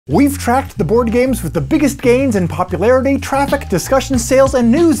We've tracked the board games with the biggest gains in popularity, traffic, discussion, sales,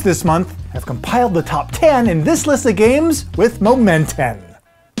 and news this month, and have compiled the top 10 in this list of games with momentum.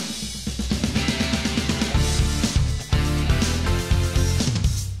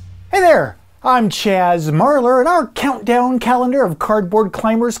 Hey there! I'm Chaz Marler, and our countdown calendar of cardboard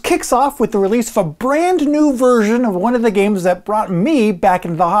climbers kicks off with the release of a brand new version of one of the games that brought me back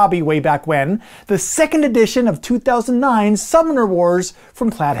into the hobby way back when, the second edition of 2009's Summoner Wars from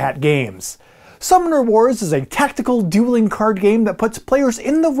Plaid Hat Games. Summoner Wars is a tactical dueling card game that puts players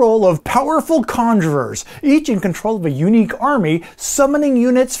in the role of powerful conjurers, each in control of a unique army, summoning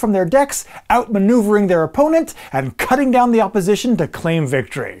units from their decks, outmaneuvering their opponent, and cutting down the opposition to claim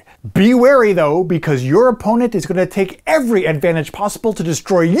victory. Be wary though, because your opponent is going to take every advantage possible to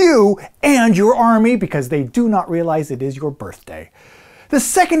destroy you and your army because they do not realize it is your birthday. The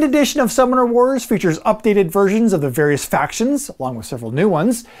second edition of Summoner Wars features updated versions of the various factions, along with several new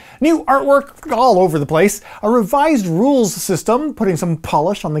ones, new artwork all over the place, a revised rules system putting some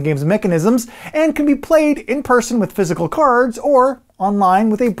polish on the game's mechanisms, and can be played in person with physical cards or online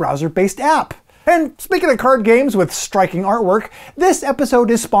with a browser-based app. And speaking of card games with striking artwork, this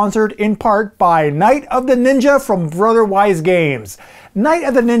episode is sponsored in part by Night of the Ninja from Brotherwise Games. Night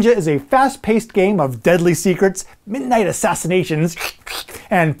of the Ninja is a fast-paced game of deadly secrets, midnight assassinations,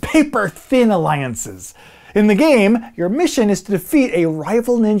 and paper-thin alliances. In the game, your mission is to defeat a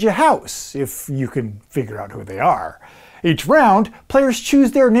rival ninja house, if you can figure out who they are. Each round, players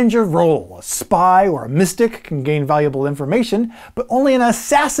choose their ninja role. A spy or a mystic can gain valuable information, but only an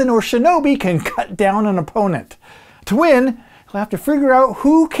assassin or shinobi can cut down an opponent. To win, you'll have to figure out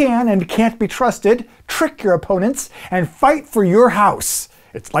who can and can't be trusted, trick your opponents, and fight for your house.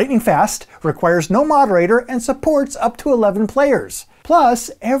 It's lightning fast, requires no moderator, and supports up to 11 players. Plus,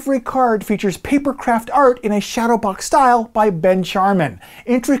 every card features papercraft art in a shadowbox style by Ben Charman,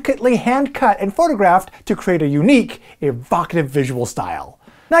 intricately hand-cut and photographed to create a unique, evocative visual style.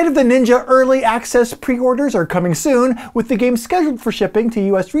 Night of the Ninja early access pre-orders are coming soon, with the game scheduled for shipping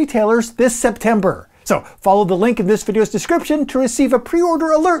to US retailers this September. So follow the link in this video's description to receive a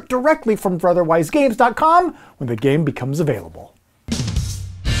pre-order alert directly from BrotherwiseGames.com when the game becomes available.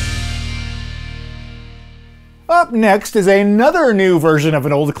 Up next is another new version of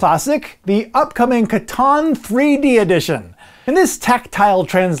an old classic, the upcoming Catan 3D edition. In this tactile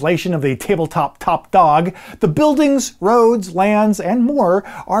translation of the tabletop top dog, the buildings, roads, lands, and more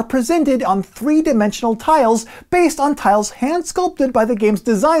are presented on three-dimensional tiles based on tiles hand-sculpted by the game's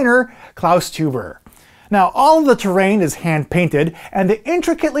designer, Klaus Tuber. Now, all of the terrain is hand-painted, and the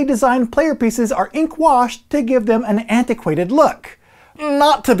intricately designed player pieces are ink-washed to give them an antiquated look.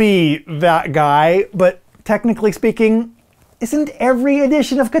 Not to be that guy, but technically speaking, isn't every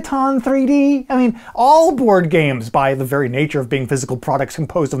edition of Catan 3D? I mean, all board games, by the very nature of being physical products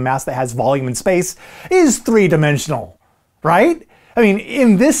composed of mass that has volume and space, is three-dimensional, right? I mean,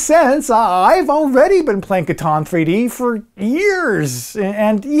 in this sense, I've already been playing Catan 3D for years.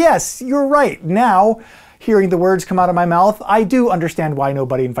 And yes, you're right. Now, hearing the words come out of my mouth, I do understand why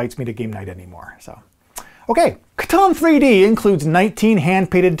nobody invites me to game night anymore. So, okay. Catan 3D includes 19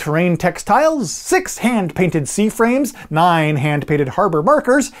 hand-painted terrain textiles, 6 hand-painted C-frames, 9 hand-painted harbor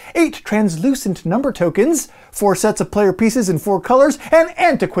markers, 8 translucent number tokens, 4 sets of player pieces in 4 colors, an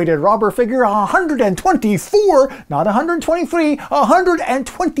antiquated robber figure, 124, not 123,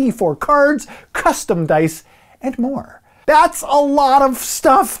 124 cards, custom dice, and more. That's a lot of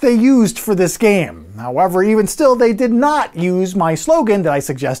stuff they used for this game. However, even still, they did not use my slogan that I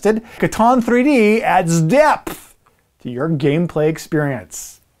suggested. Catan 3D adds depth to your gameplay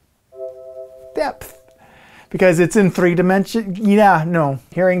experience. Depth. Because it's in 3 dimensions. Yeah, no.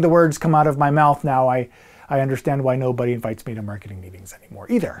 Hearing the words come out of my mouth now, I understand why nobody invites me to marketing meetings anymore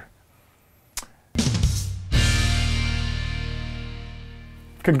either.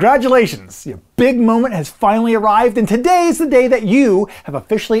 Congratulations! Your big moment has finally arrived, and today is the day that you have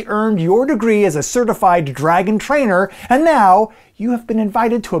officially earned your degree as a certified dragon trainer, and now you have been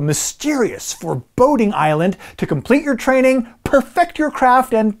invited to a mysterious, foreboding island to complete your training, perfect your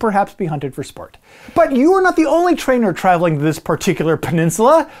craft, and perhaps be hunted for sport. But you are not the only trainer traveling to this particular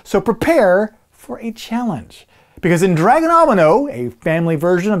peninsula, so prepare for a challenge. Because in Dragon Domino, a family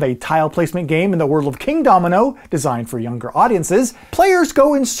version of a tile placement game in the world of King Domino, designed for younger audiences, players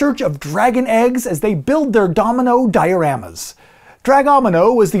go in search of dragon eggs as they build their domino dioramas.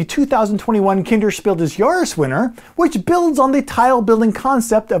 Dragomino was the 2021 Kinderspiel des Jahres winner, which builds on the tile building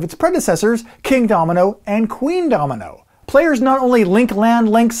concept of its predecessors, King Domino and Queen Domino. Players not only link land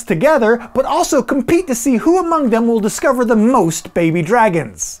lengths together, but also compete to see who among them will discover the most baby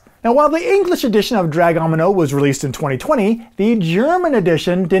dragons. Now, while the English edition of Dragomino was released in 2020, the German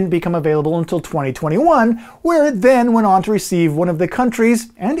edition didn't become available until 2021, where it then went on to receive one of the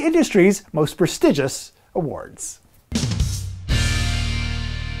country's and industry's most prestigious awards.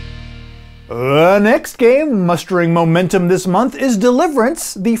 The next game mustering momentum this month is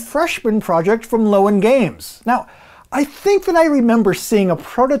Deliverance, the freshman project from Lowen Games. Now, I think that I remember seeing a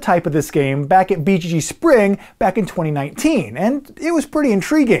prototype of this game back at BGG Spring back in 2019, and it was pretty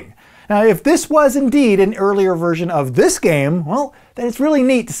intriguing. Now, if this was indeed an earlier version of this game, well, then it's really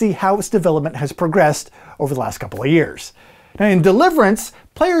neat to see how its development has progressed over the last couple of years. Now, in Deliverance,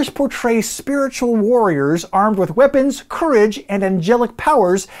 players portray spiritual warriors armed with weapons, courage, and angelic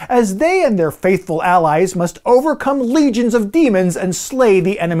powers as they and their faithful allies must overcome legions of demons and slay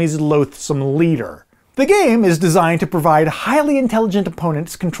the enemy's loathsome leader. The game is designed to provide highly intelligent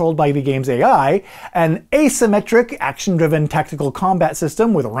opponents controlled by the game's AI, an asymmetric, action-driven tactical combat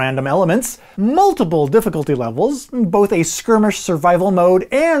system with random elements, multiple difficulty levels, both a skirmish survival mode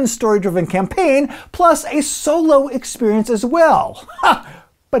and story-driven campaign, plus a solo experience as well. Ha!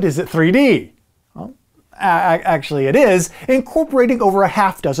 But is it 3D? Well, actually it is, incorporating over a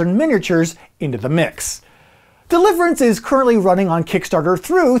half-dozen miniatures into the mix. Deliverance is currently running on Kickstarter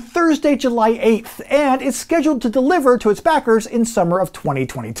through Thursday, July 8th, and is scheduled to deliver to its backers in summer of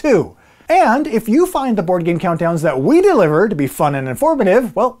 2022. And if you find the board game countdowns that we deliver to be fun and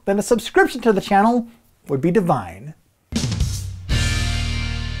informative, well, then a subscription to the channel would be divine.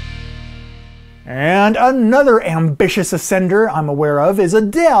 And another ambitious ascender I'm aware of is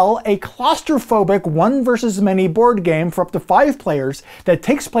Adele, a claustrophobic one versus many board game for up to 5 players that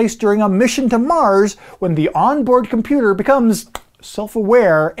takes place during a mission to Mars when the onboard computer becomes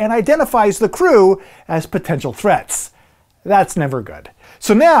self-aware and identifies the crew as potential threats. That's never good.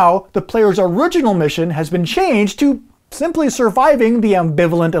 So now, the player's original mission has been changed to simply surviving the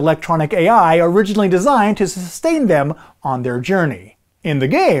ambivalent electronic AI originally designed to sustain them on their journey. In the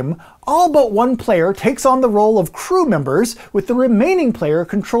game, all but one player takes on the role of crew members, with the remaining player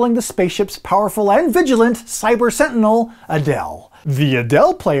controlling the spaceship's powerful and vigilant cyber sentinel, Adele. The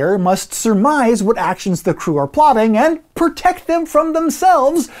Adele player must surmise what actions the crew are plotting and protect them from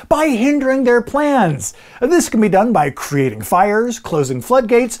themselves by hindering their plans. This can be done by creating fires, closing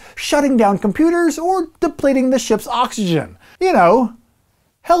floodgates, shutting down computers, or depleting the ship's oxygen. You know,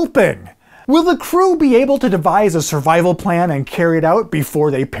 helping. Will the crew be able to devise a survival plan and carry it out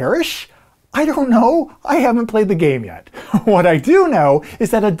before they perish? I don't know. I haven't played the game yet. What I do know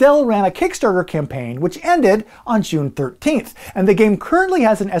is that Adele ran a Kickstarter campaign which ended on June 13th, and the game currently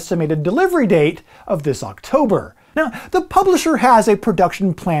has an estimated delivery date of this October. Now, the publisher has a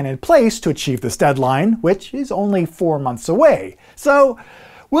production plan in place to achieve this deadline, which is only 4 months away. So,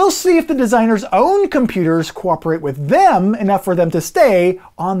 we'll see if the designer's own computers cooperate with them enough for them to stay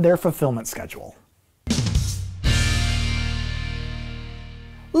on their fulfillment schedule.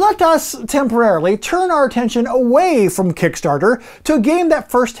 Let us temporarily turn our attention away from Kickstarter to a game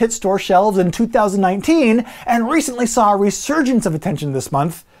that first hit store shelves in 2019 and recently saw a resurgence of attention this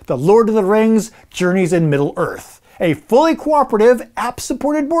month: The Lord of the Rings: Journeys in Middle-earth, a fully cooperative,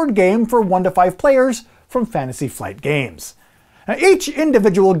 app-supported board game for 1 to 5 players from Fantasy Flight Games. Now, each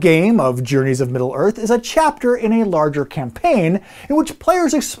individual game of Journeys of Middle-earth is a chapter in a larger campaign in which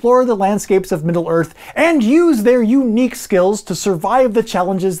players explore the landscapes of Middle-earth and use their unique skills to survive the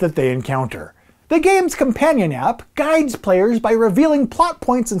challenges that they encounter. The game's companion app guides players by revealing plot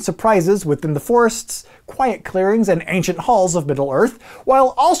points and surprises within the forests, quiet clearings, and ancient halls of Middle-earth,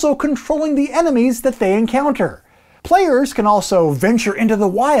 while also controlling the enemies that they encounter. Players can also venture into the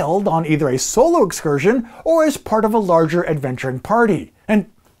wild on either a solo excursion or as part of a larger adventuring party. And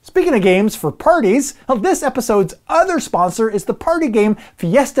speaking of games for parties, this episode's other sponsor is the party game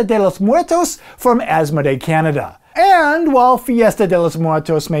Fiesta de los Muertos from Asmodee Canada. And while Fiesta de los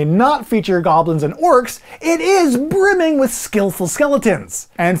Muertos may not feature goblins and orcs, it is brimming with skillful skeletons.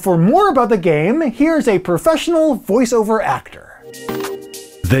 And for more about the game, here's a professional voiceover actor.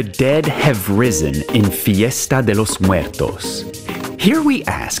 The dead have risen in Fiesta de los Muertos. Here we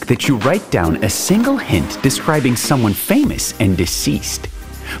ask that you write down a single hint describing someone famous and deceased.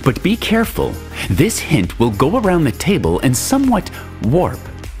 But be careful, this hint will go around the table and somewhat warp.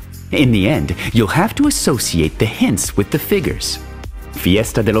 In the end, you'll have to associate the hints with the figures.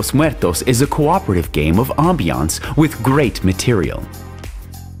 Fiesta de los Muertos is a cooperative game of ambiance with great material.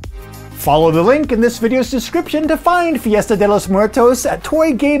 Follow the link in this video's description to find Fiesta de los Muertos at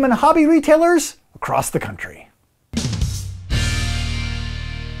toy, game, and hobby retailers across the country.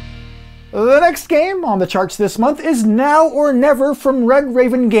 The next game on the charts this month is Now or Never from Red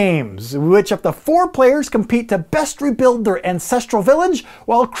Raven Games, in which up to 4 players compete to best rebuild their ancestral village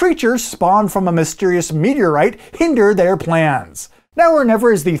while creatures spawned from a mysterious meteorite hinder their plans. Now or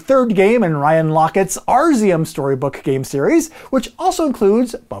Never is the 3rd game in Ryan Laukatt's Arzium storybook game series, which also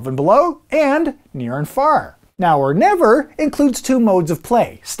includes Above and Below and Near and Far. Now or Never includes 2 modes of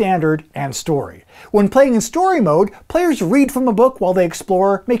play, Standard and Story. When playing in Story mode, players read from a book while they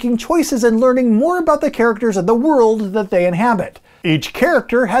explore, making choices and learning more about the characters and the world that they inhabit. Each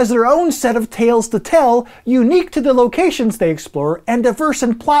character has their own set of tales to tell, unique to the locations they explore, and diverse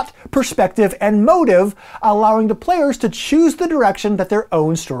in plot, perspective, and motive, allowing the players to choose the direction that their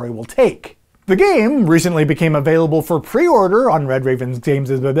own story will take. The game recently became available for pre-order on Red Raven Games.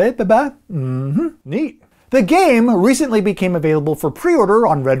 Neat. The game recently became available for pre-order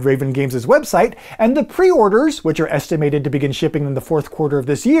on Red Raven Games' website, and the pre-orders, which are estimated to begin shipping in the 4th quarter of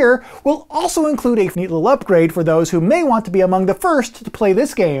this year, will also include a neat little upgrade for those who may want to be among the first to play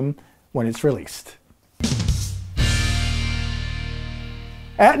this game when it's released.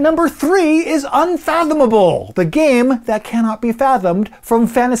 At number 3 is Unfathomable, the game that cannot be fathomed from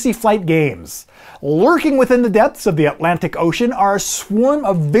Fantasy Flight Games. Lurking within the depths of the Atlantic Ocean are a swarm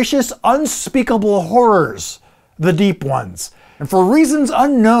of vicious, unspeakable horrors, the Deep Ones. And for reasons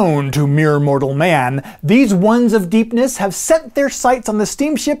unknown to mere mortal man, these ones of deepness have set their sights on the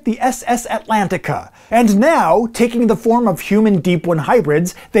steamship the SS Atlantica. And now, taking the form of human Deep One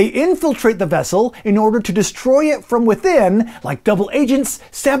hybrids, they infiltrate the vessel in order to destroy it from within, like double agents,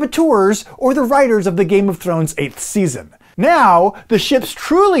 saboteurs, or the writers of the Game of Thrones 8th season. Now, the ship's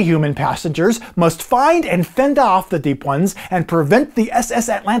truly human passengers must find and fend off the Deep Ones and prevent the SS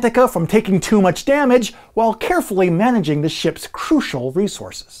Atlantica from taking too much damage while carefully managing the ship's crucial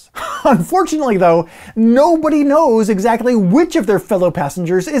resources. Unfortunately though, nobody knows exactly which of their fellow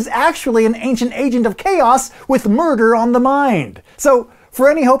passengers is actually an ancient agent of chaos with murder on the mind. So, for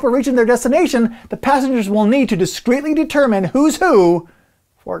any hope of reaching their destination, the passengers will need to discreetly determine who's who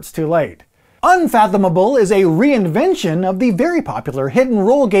before it's too late. Unfathomable is a reinvention of the very popular hidden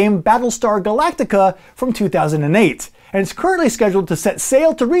role game Battlestar Galactica from 2008, and it's currently scheduled to set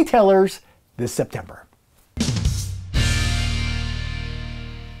sail to retailers this September.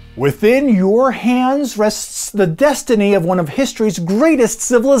 Within your hands rests the destiny of one of history's greatest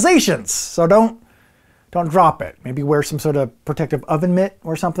civilizations, so don't drop it. Maybe wear some sort of protective oven mitt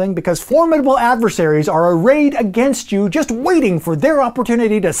or something, because formidable adversaries are arrayed against you, just waiting for their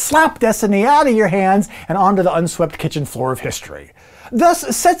opportunity to slap destiny out of your hands and onto the unswept kitchen floor of history.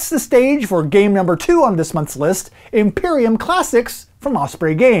 Thus sets the stage for game number 2 on this month's list, Imperium Classics from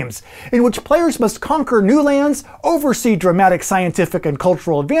Osprey Games, in which players must conquer new lands, oversee dramatic scientific and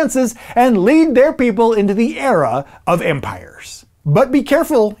cultural advances, and lead their people into the era of empires. But be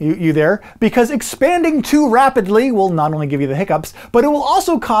careful, you there, because expanding too rapidly will not only give you the hiccups, but it will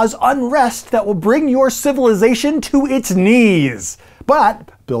also cause unrest that will bring your civilization to its knees.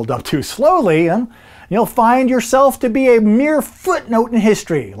 But build up too slowly, and you'll find yourself to be a mere footnote in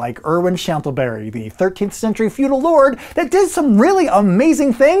history, like Erwin Chantelbury, the 13th century feudal lord that did some really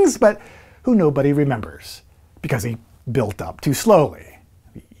amazing things, but who nobody remembers, because he built up too slowly.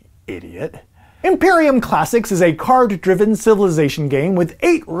 The idiot. Imperium Classics is a card-driven civilization game with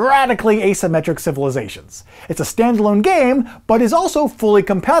 8 radically asymmetric civilizations. It's a standalone game, but is also fully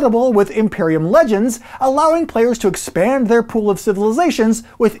compatible with Imperium Legends, allowing players to expand their pool of civilizations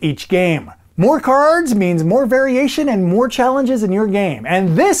with each game. More cards means more variation and more challenges in your game,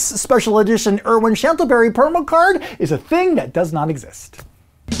 and this special edition Erwin Chantelbury promo card is a thing that does not exist.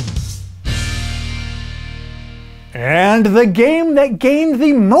 And the game that gained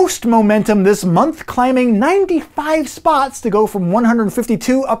the most momentum this month, climbing 95 spots to go from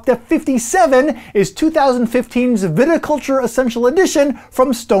 152 up to 57, is 2015's Viticulture Essential Edition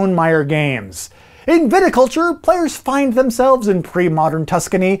from Stonemaier Games. In Viticulture, players find themselves in pre-modern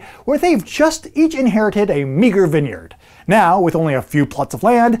Tuscany, where they've just each inherited a meager vineyard. Now, with only a few plots of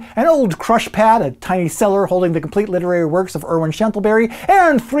land, an old crush pad, a tiny cellar holding the complete literary works of Erwin Chantelbury,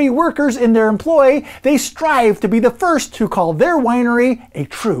 and 3 workers in their employ, they strive to be the first to call their winery a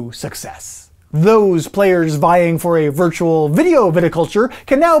true success. Those players vying for a virtual video viticulture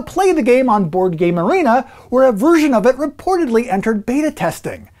can now play the game on Board Game Arena, where a version of it reportedly entered beta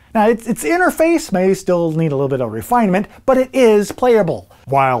testing. Now, its interface may still need a little bit of refinement, but it is playable.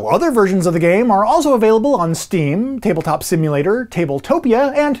 While other versions of the game are also available on Steam, Tabletop Simulator,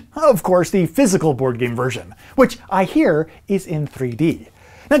 Tabletopia, and, of course, the physical board game version, which I hear is in 3D.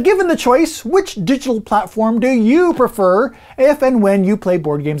 Now, given the choice, which digital platform do you prefer if and when you play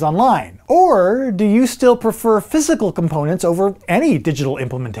board games online? Or do you still prefer physical components over any digital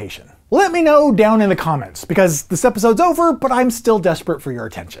implementation? Let me know down in the comments, because this episode's over, but I'm still desperate for your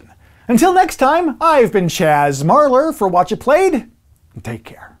attention. Until next time, I've been Chaz Marler for Watch It Played, and take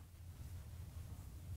care.